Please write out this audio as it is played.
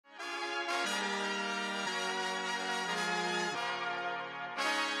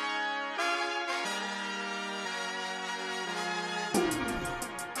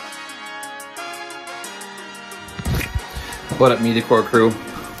What up, Media Core crew?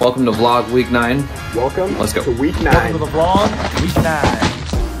 Welcome to vlog week 9. Welcome Let's go. to week 9. Welcome to the vlog, week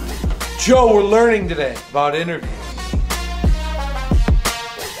 9. Joe, we're learning today about interviews.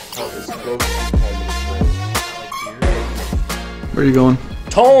 Where are you going?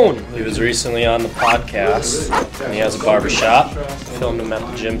 Tone! He was recently on the podcast, and he has a barber shop. Filmed him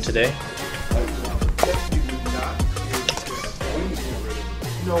at the gym today.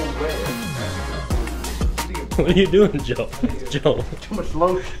 No way. What are you doing, Joe? Joe. Too much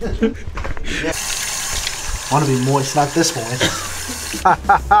lotion. Want to be moist, not this moist.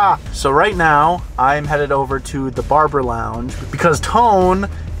 So right now, I'm headed over to the Barber Lounge because Tone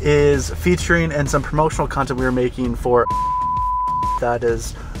is featuring in some promotional content we were making for that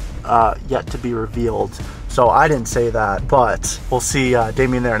is yet to be revealed. So I didn't say that, but we'll see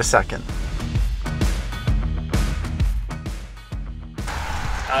Damien there in a second.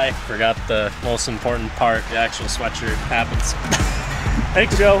 I forgot the most important part. The actual sweatshirt happens.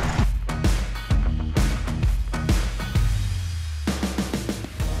 Thanks, Joe.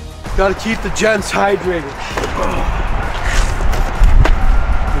 Gotta keep the gents hydrated.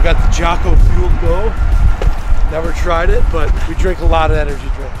 We got the Jocko Fuel Go. Never tried it, but we drink a lot of energy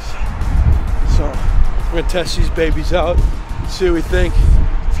drinks. So we're gonna test these babies out, see what we think.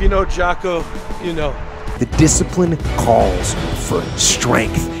 If you know Jocko, you know. The discipline calls for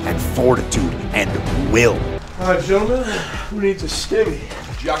strength and fortitude and will. All right, gentlemen, who needs a stimmy?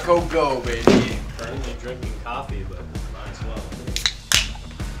 Jocko Go, baby. Currently drinking coffee, but might as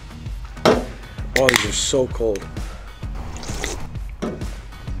well. Oh, these are so cold. I'm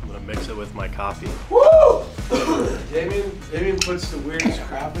gonna mix it with my coffee. Woo! Damien puts the weirdest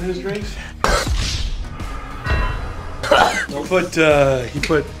crap in his drinks. He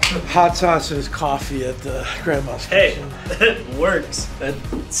put hot sauce in his coffee at the grandma's kitchen. Hey, it works. That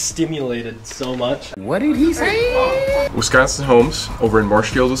stimulated so much. What did he say? Wisconsin Homes over in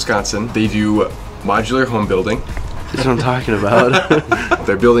Marshfield, Wisconsin. They do modular home building. That's what I'm talking about.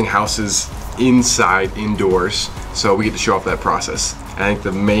 They're building houses inside, indoors, so we get to show off that process. And I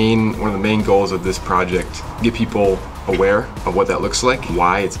think one of the main goals of this project, get people aware of what that looks like,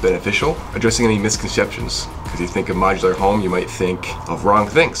 why it's beneficial, addressing any misconceptions. Because you think of modular home, you might think of wrong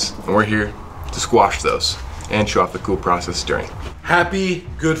things. And we're here to squash those and show off the cool process during. Happy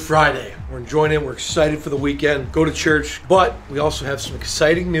Good Friday. We're enjoying it. We're excited for the weekend. Go to church, but we also have some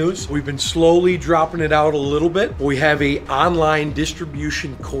exciting news. We've been slowly dropping it out a little bit. We have an online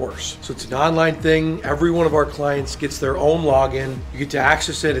distribution course. So it's an online thing. Every one of our clients gets their own login. You get to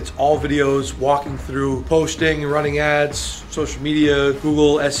access it. It's all videos, walking through, posting, running ads, social media,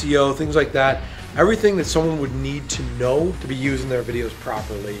 Google, SEO, things like that. Everything that someone would need to know to be using their videos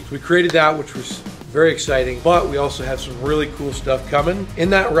properly. So we created that, which was very exciting, but we also have some really cool stuff coming in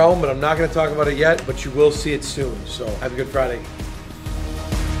that realm, but I'm not gonna talk about it yet, but you will see it soon. So have a good Friday.